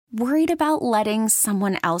Worried about letting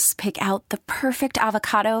someone else pick out the perfect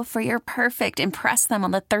avocado for your perfect impress them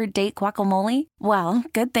on the third date guacamole? Well,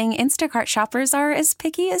 good thing Instacart shoppers are as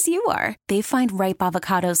picky as you are. They find ripe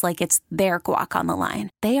avocados like it's their guac on the line.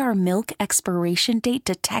 They are milk expiration date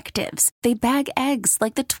detectives. They bag eggs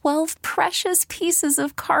like the 12 precious pieces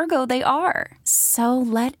of cargo they are. So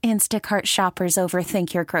let Instacart shoppers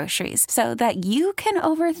overthink your groceries so that you can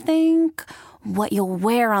overthink what you'll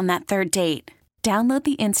wear on that third date. Download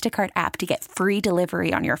the Instacart app to get free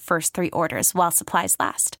delivery on your first 3 orders while supplies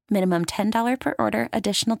last. Minimum $10 per order.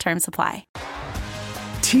 Additional terms apply.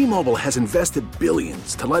 T-Mobile has invested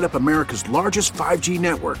billions to light up America's largest 5G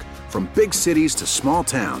network, from big cities to small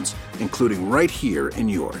towns, including right here in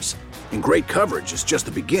yours. And great coverage is just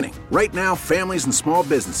the beginning. Right now, families and small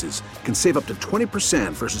businesses can save up to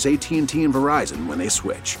 20% versus AT&T and Verizon when they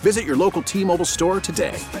switch. Visit your local T-Mobile store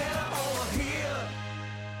today.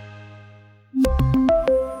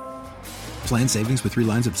 Plan savings with 3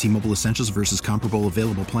 lines of T-Mobile Essentials versus comparable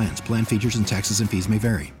available plans. Plan features and taxes and fees may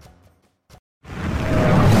vary.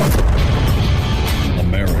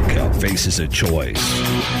 America faces a choice.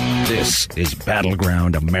 This is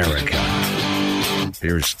Battleground America.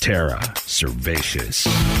 Here's Tara Servatius.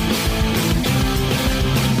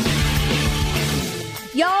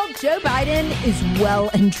 Y'all, Joe Biden is well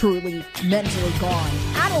and truly mentally gone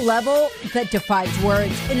at a level that defies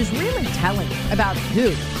words and is really telling about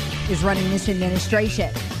who is running this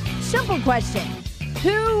administration. Simple question.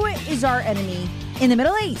 Who is our enemy in the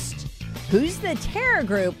Middle East? Who's the terror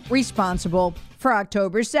group responsible for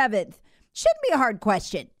October 7th? Shouldn't be a hard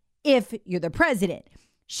question if you're the president.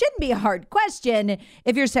 Shouldn't be a hard question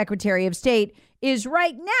if your Secretary of State is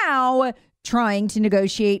right now trying to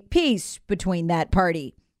negotiate peace between that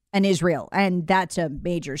party and Israel. And that's a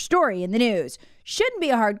major story in the news. Shouldn't be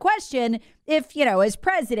a hard question if, as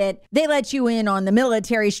president, they let you in on the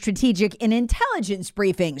military strategic and intelligence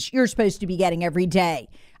briefings you're supposed to be getting every day.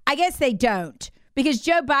 I guess they don't, because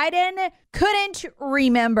Joe Biden couldn't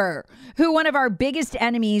remember who one of our biggest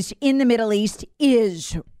enemies in the Middle East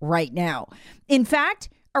is right now. In fact,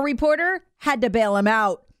 a reporter had to bail him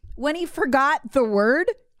out when he forgot the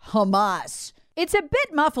word Hamas. It's a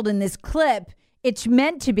bit muffled in this clip. It's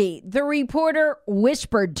meant to be. The reporter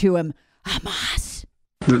whispered to him, Hamas.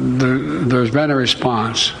 There's been a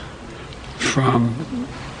response from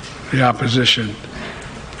the opposition,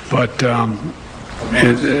 but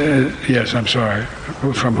yes, I'm sorry,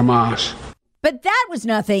 from Hamas. But that was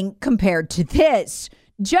nothing compared to this.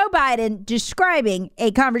 Joe Biden describing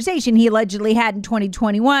a conversation he allegedly had in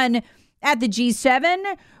 2021 at the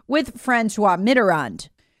G7 with Francois Mitterrand,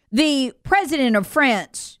 the president of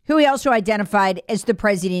France, who he also identified as the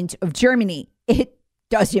president of Germany. It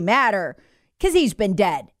doesn't matter because he's been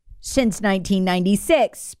dead since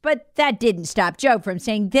 1996. But that didn't stop Joe from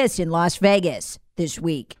saying this in Las Vegas this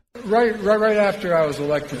week. Right after I was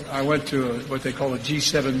elected, I went to what they call a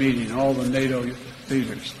G7 meeting, all the NATO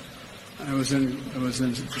leaders. It was in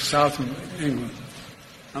the south of England.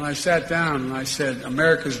 And I sat down and I said,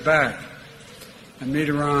 America's back. And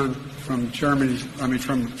Mitterrand from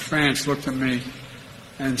France looked at me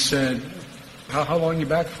and said, how long are you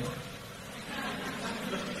back for?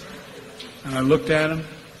 And I looked at him,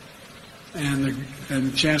 and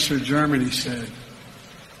the Chancellor of Germany said,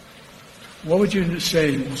 what would you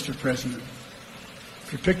say, Mr. President, if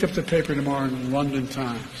you picked up the paper tomorrow in the London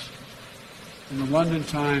Times, and the London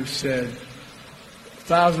Times said,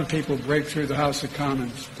 1,000 people break through the House of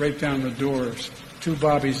Commons, break down the doors, 2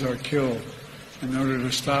 bobbies are killed in order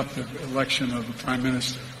to stop the election of the Prime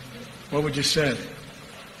Minister. What would you say?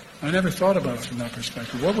 I never thought about it from that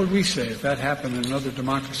perspective. What would we say if that happened in another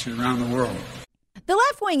democracy around the world? The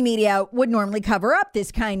left-wing media would normally cover up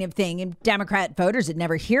this kind of thing, and Democrat voters would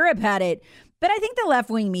never hear about it. But I think the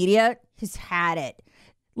left-wing media has had it.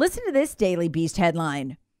 Listen to this Daily Beast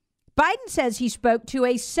headline. Biden says he spoke to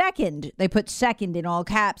a second, they put second in all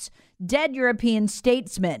caps, dead European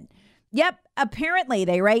statesman. Yep, apparently,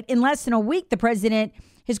 they write, in less than a week, the president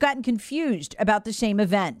has gotten confused about the same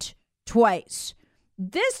event twice.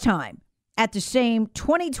 This time, at the same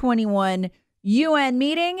 2021 UN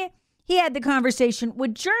meeting, he had the conversation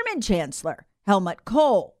with German Chancellor Helmut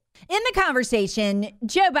Kohl. In the conversation,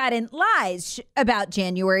 Joe Biden lies about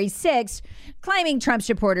January 6th, claiming Trump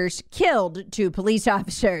supporters killed 2 police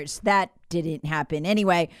officers. That didn't happen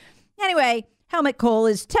anyway. Helmut Kohl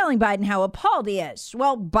is telling Biden how appalled he is.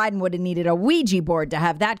 Well, Biden would have needed a Ouija board to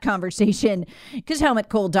have that conversation because Helmut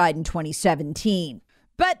Kohl died in 2017.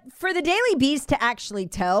 But for the Daily Beast to actually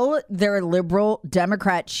tell their liberal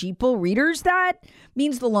Democrat sheeple readers that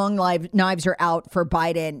means the long knives are out for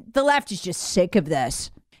Biden. The left is just sick of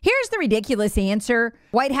this. Here's the ridiculous answer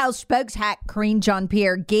White House spokeshack Karine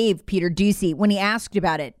Jean-Pierre gave Peter Doocy when he asked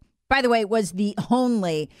about it. By the way, it was the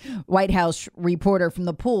only White House reporter from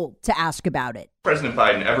the pool to ask about it. President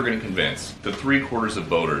Biden ever going to convince the 3/4 of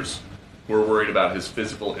voters who are worried about his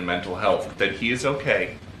physical and mental health that he is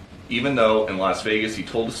okay, even though in Las Vegas he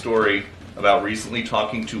told a story about recently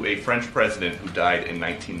talking to a French president who died in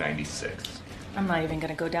 1996? I'm not even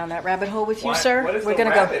going to go down that rabbit hole with you, What? sir. What is We're the going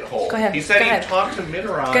rabbit to hole? go ahead. He said go he ahead. talked to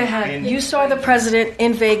Mitterrand. Go ahead. You saw the president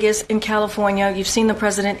in Vegas, in California. You've seen the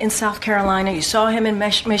president in South Carolina. You saw him in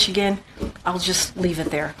Michigan. I'll just leave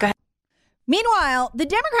it there. Go ahead. Meanwhile, the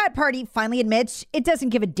Democrat Party finally admits it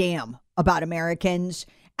doesn't give a damn about Americans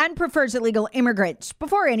and prefers illegal immigrants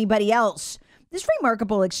before anybody else. This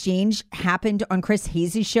remarkable exchange happened on Chris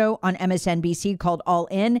Hayes' show on MSNBC called All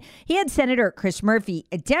In. He had Senator Chris Murphy,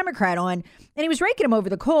 a Democrat, on, and he was raking him over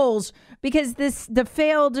the coals because the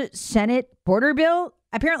failed Senate border bill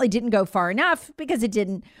apparently didn't go far enough because it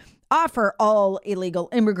didn't offer all illegal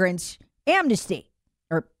immigrants amnesty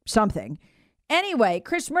or something. Anyway,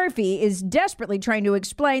 Chris Murphy is desperately trying to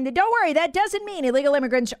explain that, don't worry, that doesn't mean illegal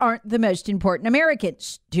immigrants aren't the most important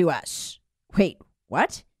Americans to us. Wait,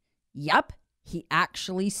 what? Yup. He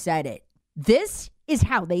actually said it. This is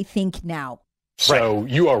how they think now. So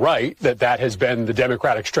you are right that has been the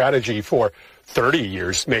Democratic strategy for 30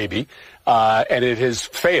 years, maybe, and it has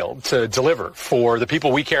failed to deliver for the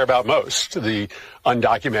people we care about most, the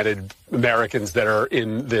undocumented Americans that are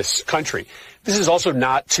in this country. This is also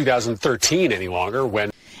not 2013 any longer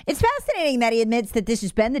when... It's fascinating that he admits that this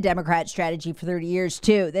has been the Democrat strategy for 30 years,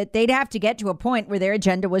 too, that they'd have to get to a point where their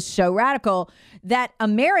agenda was so radical that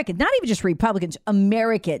Americans, not even just Republicans,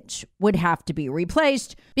 Americans would have to be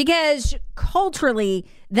replaced because culturally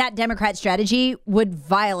that Democrat strategy would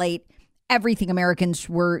violate everything Americans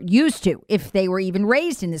were used to if they were even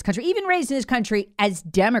raised in this country as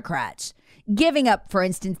Democrats, giving up, for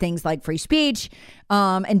instance, things like free speech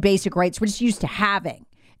and basic rights we're just used to having.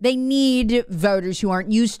 They need voters who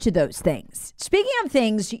aren't used to those things. Speaking of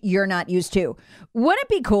things you're not used to, wouldn't it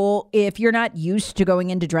be cool if you're not used to going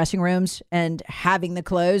into dressing rooms and having the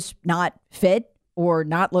clothes not fit or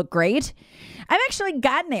not look great? I've actually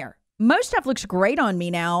gotten there. Most stuff looks great on me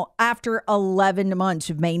now after 11 months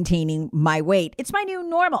of maintaining my weight. It's my new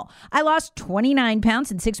normal. I lost 29 pounds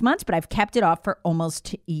in 6 months, but I've kept it off for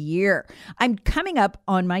almost a year. I'm coming up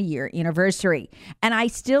on my year anniversary, and I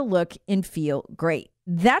still look and feel great.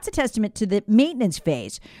 That's a testament to the maintenance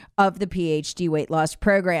phase of the PhD weight loss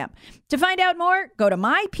program. To find out more, go to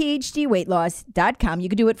myphdweightloss.com. You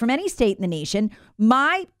can do it from any state in the nation,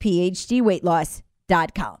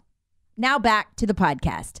 myphdweightloss.com. Now back to the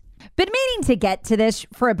podcast. Been meaning to get to this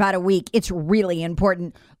for about a week. It's really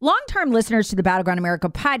important. Long-term listeners to the Battleground America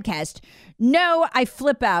podcast know I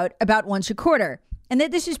flip out about once a quarter. And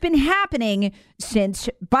that this has been happening since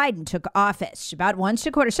Biden took office, about once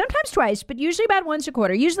a quarter, sometimes twice, but usually about once a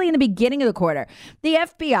quarter, usually in the beginning of the quarter. The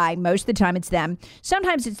FBI, most of the time it's them,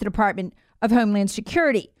 sometimes it's the Department of Homeland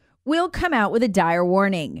Security, will come out with a dire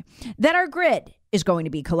warning that our grid is going to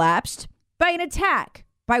be collapsed by an attack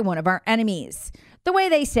by one of our enemies. The way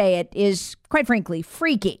they say it is, quite frankly,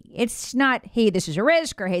 freaky. It's not, hey, this is a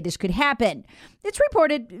risk, or hey, this could happen. It's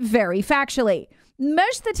reported very factually.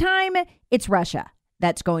 Most of the time, it's Russia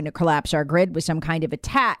that's going to collapse our grid with some kind of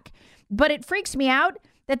attack. But it freaks me out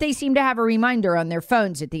that they seem to have a reminder on their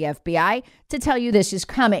phones at the FBI to tell you this is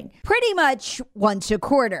coming pretty much once a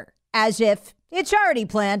quarter, as if it's already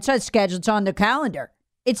planned, so it's scheduled, it's on the calendar.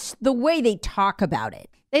 It's the way they talk about it.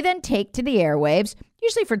 They then take to the airwaves,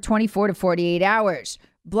 usually for 24 to 48 hours,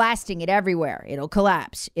 blasting it everywhere. It'll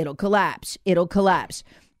collapse. It'll collapse. It'll collapse.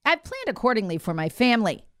 I've planned accordingly for my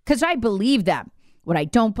family because I believe them. What I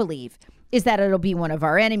don't believe is that it'll be one of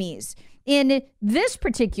our enemies. In this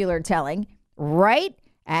particular telling, right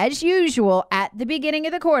as usual, at the beginning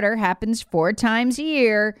of the quarter, happens 4 times a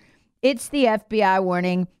year, it's the FBI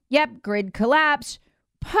warning, yep, grid collapse,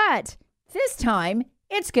 but this time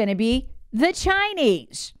it's going to be the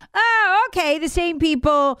Chinese. Oh, okay, the same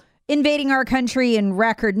people invading our country in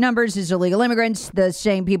record numbers as illegal immigrants, the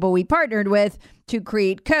same people we partnered with to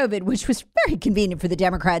create COVID, which was very convenient for the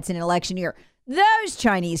Democrats in an election year. Those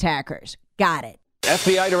Chinese hackers. Got it.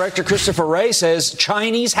 FBI Director Christopher Wray says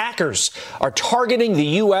Chinese hackers are targeting the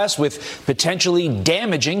U.S. with potentially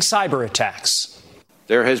damaging cyber attacks.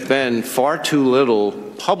 There has been far too little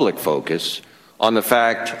public focus on the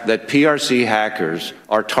fact that PRC hackers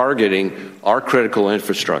are targeting our critical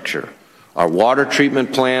infrastructure, our water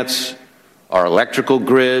treatment plants, our electrical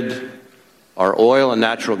grid, our oil and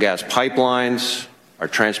natural gas pipelines, our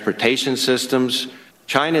transportation systems.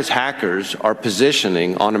 China's hackers are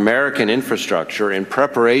positioning on American infrastructure in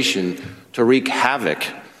preparation to wreak havoc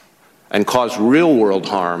and cause real-world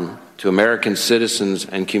harm to American citizens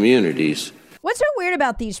and communities. What's so weird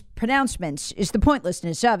about these pronouncements is the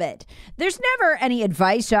pointlessness of it. There's never any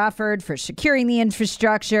advice offered for securing the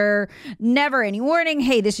infrastructure, never any warning,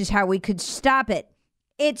 hey, this is how we could stop it.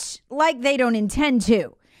 It's like they don't intend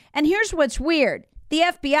to. And here's what's weird. The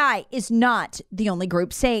FBI is not the only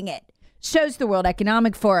group saying it. So's the World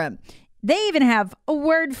Economic Forum. They even have a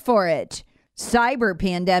word for it. Cyber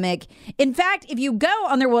pandemic. In fact, if you go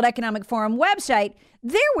on their World Economic Forum website,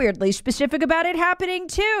 they're weirdly specific about it happening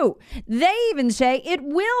too. They even say it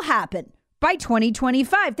will happen by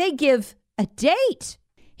 2025. They give a date.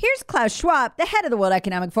 Here's Klaus Schwab, the head of the World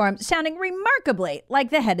Economic Forum, sounding remarkably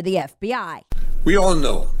like the head of the FBI. We all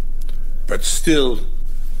know, but still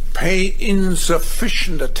pay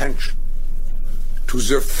insufficient attention to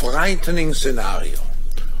the frightening scenario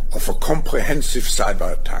of a comprehensive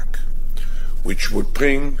cyber attack, which would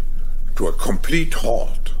bring to a complete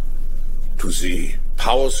halt to the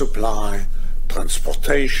power supply,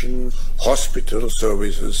 transportation, hospital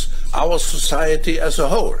services, our society as a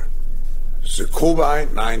whole. The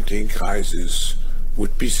COVID-19 crisis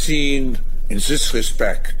would be seen in this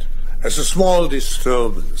respect as a small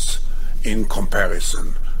disturbance in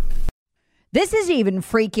comparison. This is even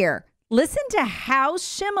freakier. Listen to how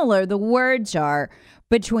similar the words are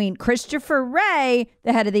between Christopher Wray,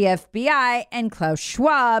 the head of the FBI, and Klaus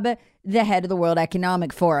Schwab, the head of the World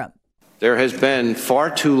Economic Forum. There has been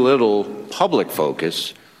far too little public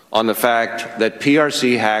focus on the fact that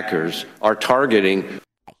PRC hackers are targeting.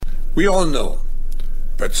 We all know,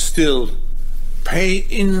 but still pay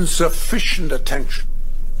insufficient attention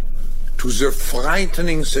to the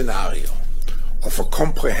frightening scenario of a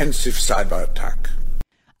comprehensive cyber attack.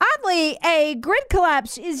 Oddly, a grid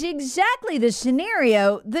collapse is exactly the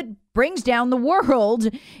scenario that brings down the world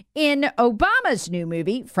in Obama's new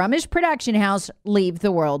movie from his production house, Leave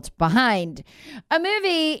the World Behind. A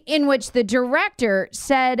movie in which the director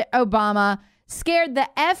said Obama scared the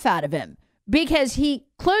F out of him because he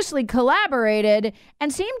closely collaborated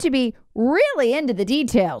and seemed to be really into the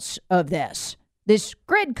details of this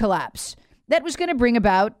grid collapse that was going to bring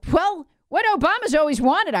about, well, what Obama's always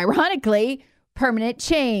wanted, ironically, permanent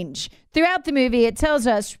change. Throughout the movie, it tells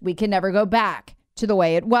us we can never go back to the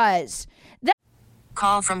way it was.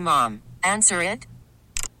 Call from mom. Answer it.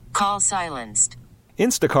 Call silenced.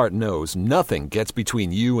 Instacart knows nothing gets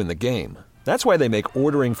between you and the game. That's why they make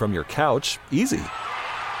ordering from your couch easy.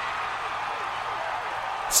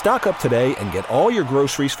 Stock up today and get all your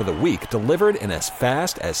groceries for the week delivered in as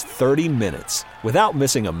fast as 30 minutes without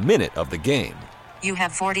missing a minute of the game. You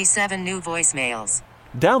have 47 new voicemails.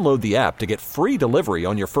 Download the app to get free delivery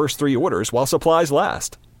on your first 3 orders while supplies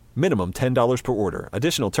last. Minimum $10 per order.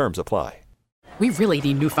 Additional terms apply. We really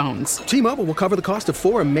need new phones. T-Mobile will cover the cost of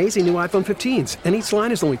 4 amazing new iPhone 15s, and each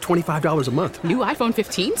line is only $25 a month. New iPhone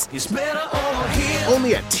 15s? It's better over here.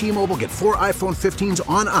 Only at T-Mobile, get 4 iPhone 15s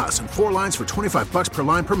on us and 4 lines for $25 per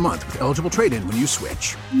line per month with eligible trade-in when you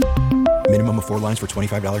switch. Minimum of 4 lines for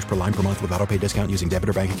 $25 per line per month with autopay discount using debit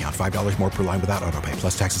or bank account. $5 more per line without autopay,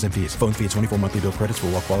 plus taxes and fees. Phone fee at 24 monthly bill credits for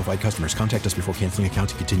well-qualified customers. Contact us before canceling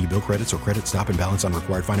account to continue bill credits or credit stop and balance on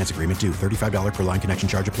required finance agreement due. $35 per line connection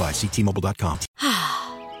charge applies. See T-Mobile.com.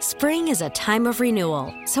 Spring is a time of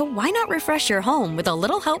renewal, so why not refresh your home with a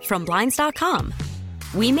little help from Blinds.com?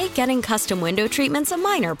 We make getting custom window treatments a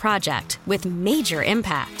minor project with major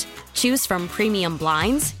impact. Choose from premium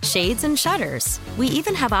blinds, shades, and shutters. We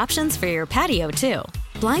even have options for your patio, too.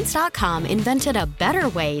 Blinds.com invented a better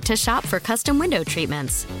way to shop for custom window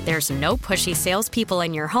treatments. There's no pushy salespeople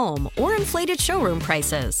in your home or inflated showroom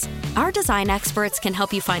prices. Our design experts can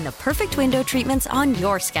help you find the perfect window treatments on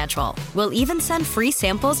your schedule. We'll even send free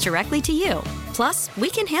samples directly to you. Plus, we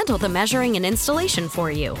can handle the measuring and installation for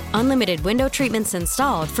you. Unlimited window treatments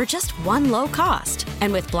installed for just one low cost.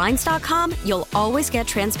 And with Blinds.com, you'll always get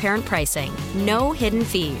transparent pricing. No hidden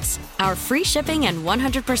fees. Our free shipping and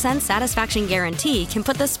 100% satisfaction guarantee can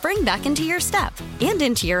put the spring back into your step and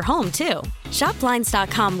into your home, too. Shop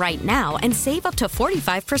Blinds.com right now and save up to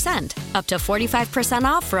 45%. Up to 45%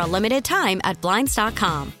 off for a limited time at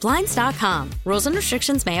Blinds.com. Blinds.com. Rules and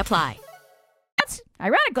restrictions may apply. That's,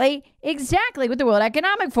 ironically, exactly what the World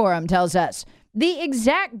Economic Forum tells us. The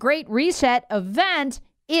exact Great Reset event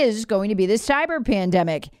is going to be the cyber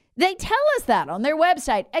pandemic. They tell us that on their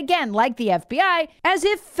website, again, like the FBI, as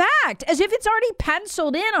if it's already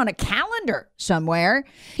penciled in on a calendar somewhere.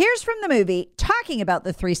 Here's from the movie talking about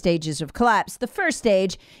the 3 stages of collapse. The first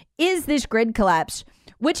stage is this grid collapse,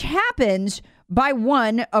 which happens by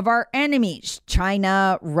one of our enemies,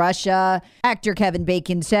 China, Russia, actor Kevin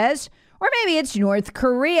Bacon says, or maybe it's North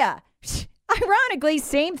Korea. Ironically,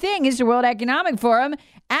 same thing as the World Economic Forum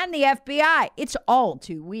and the FBI. It's all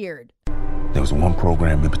too weird. There was one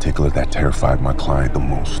program in particular that terrified my client the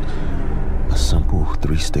most. A simple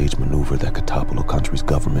 3-stage maneuver that could topple a country's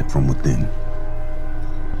government from within.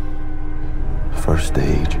 First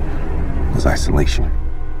stage was isolation.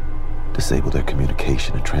 Disable their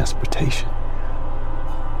communication and transportation.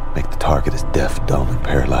 Make the target as deaf, dumb, and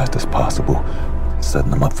paralyzed as possible,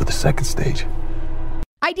 setting them up for the second stage.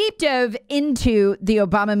 I deep dove into the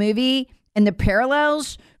Obama movie and the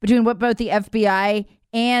parallels between what both the FBI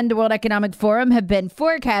and the World Economic Forum have been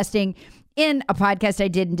forecasting in a podcast I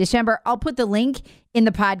did in December. I'll put the link in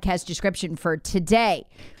the podcast description for today.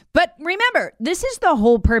 But remember, this is the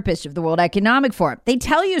whole purpose of the World Economic Forum. They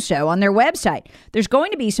tell you so on their website. There's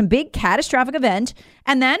going to be some big catastrophic event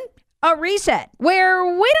and then a reset where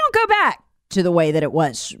we don't go back to the way that it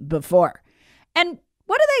was before. And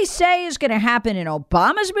what do they say is going to happen in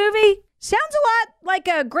Obama's movie? Sounds a lot like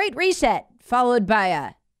a great reset followed by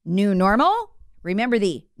a new normal. Remember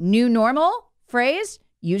the new normal phrase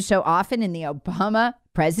used so often in the Obama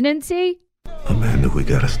presidency? Amanda, we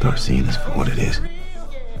gotta start seeing this for what it is.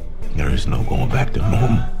 There is no going back to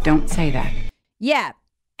normal. Don't say that. Yeah.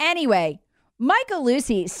 Anyway, Michael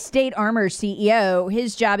Lucy, State Armor CEO,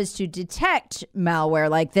 his job is to detect malware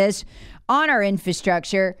like this on our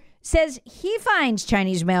infrastructure, says he finds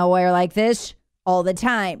Chinese malware like this all the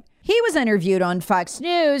time. He was interviewed on Fox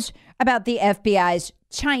News about the FBI's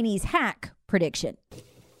Chinese hack prediction.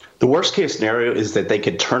 The worst case scenario is that they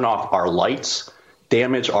could turn off our lights,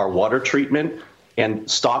 damage our water treatment, and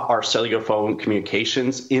stop our cellular phone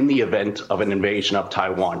communications in the event of an invasion of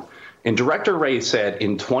Taiwan. And Director Wray said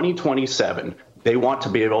in 2027, they want to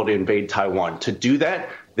be able to invade Taiwan. To do that,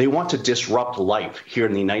 they want to disrupt life here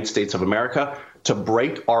in the United States of America, to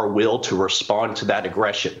break our will to respond to that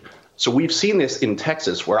aggression. So we've seen this in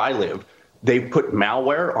Texas, where I live. They've put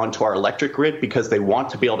malware onto our electric grid because they want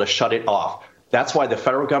to be able to shut it off. That's why the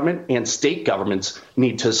federal government and state governments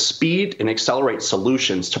need to speed and accelerate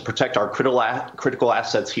solutions to protect our critical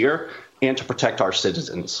assets here and to protect our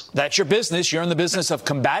citizens. That's your business. You're in the business of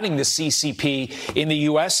combating the CCP in the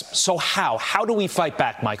U.S. So how? How do we fight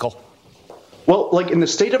back, Michael? Well, like in the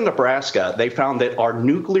state of Nebraska, they found that our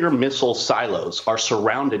nuclear missile silos are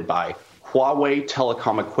surrounded by Huawei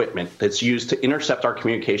telecom equipment that's used to intercept our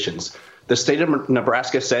communications. The state of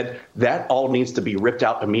Nebraska said that all needs to be ripped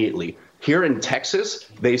out immediately. Here in Texas,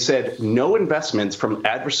 they said no investments from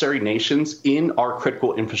adversary nations in our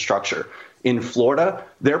critical infrastructure. In Florida,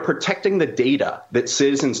 they're protecting the data that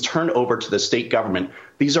citizens turn over to the state government.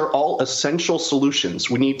 These are all essential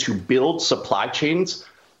solutions. We need to build supply chains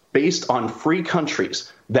based on free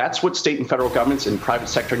countries. That's what state and federal governments and private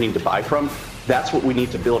sector need to buy from. That's what we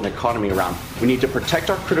need to build an economy around. We need to protect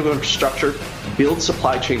our critical infrastructure, build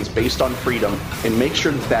supply chains based on freedom, and make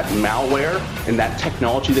sure that malware and that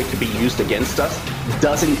technology that could be used against us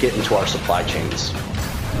doesn't get into our supply chains.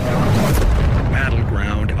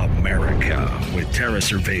 Battleground America with Tara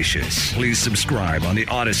Servatius. Please subscribe on the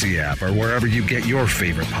Odyssey app or wherever you get your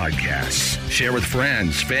favorite podcasts. Share with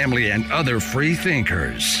friends, family, and other free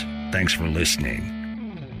thinkers. Thanks for listening.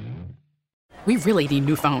 We really need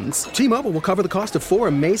new phones. T-Mobile will cover the cost of 4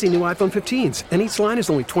 amazing new iPhone 15s, and each line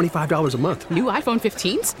is only $25 a month. New iPhone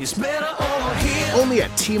 15s? It's better over here. Only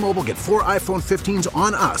at T-Mobile, get 4 iPhone 15s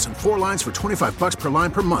on us and 4 lines for $25 per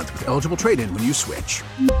line per month with eligible trade-in when you switch.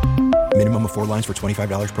 Minimum of 4 lines for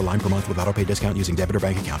 $25 per line per month with autopay discount using debit or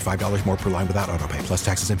bank account. $5 more per line without autopay, plus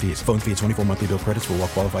taxes and fees. Phone fee at 24 monthly bill credits for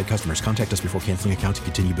well-qualified customers. Contact us before canceling account to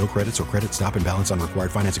continue bill credits or credit stop and balance on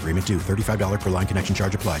required finance agreement due. $35 per line connection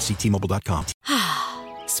charge applies. See T-Mobile.com.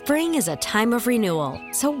 Spring is a time of renewal,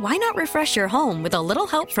 so why not refresh your home with a little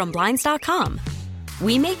help from Blinds.com?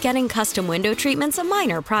 We make getting custom window treatments a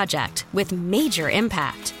minor project with major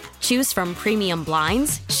impact. Choose from premium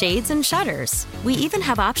blinds, shades, and shutters. We even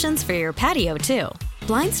have options for your patio, too.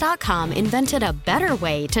 Blinds.com invented a better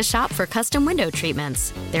way to shop for custom window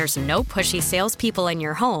treatments. There's no pushy salespeople in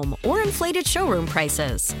your home or inflated showroom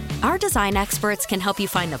prices. Our design experts can help you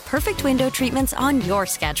find the perfect window treatments on your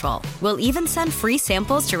schedule. We'll even send free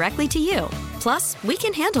samples directly to you. Plus, we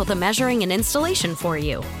can handle the measuring and installation for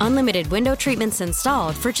you. Unlimited window treatments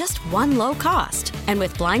installed for just one low cost. And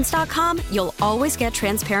with Blinds.com, you'll always get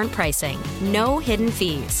transparent pricing. No hidden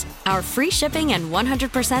fees. Our free shipping and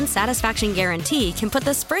 100% satisfaction guarantee can put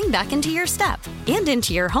the spring back into your step and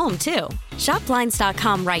into your home, too. Shop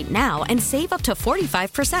Blinds.com right now and save up to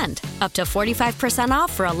 45%. Up to 45%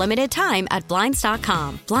 off for a limited time at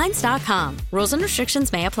Blinds.com. Blinds.com. Rules and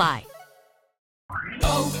restrictions may apply.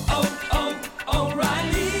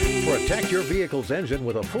 O'Reilly. Protect your vehicle's engine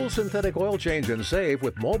with a full synthetic oil change and save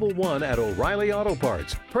with Mobil 1 at O'Reilly Auto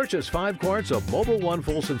Parts. Purchase 5 quarts of Mobil 1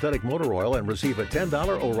 full synthetic motor oil and receive a $10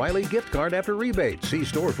 O'Reilly gift card after rebate. See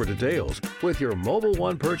store for details. With your Mobil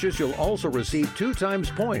 1 purchase, you'll also receive 2 times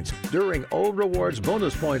points during O Rewards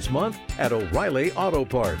Bonus Points Month at O'Reilly Auto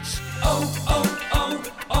Parts.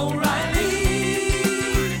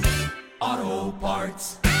 O'Reilly Auto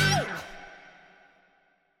Parts.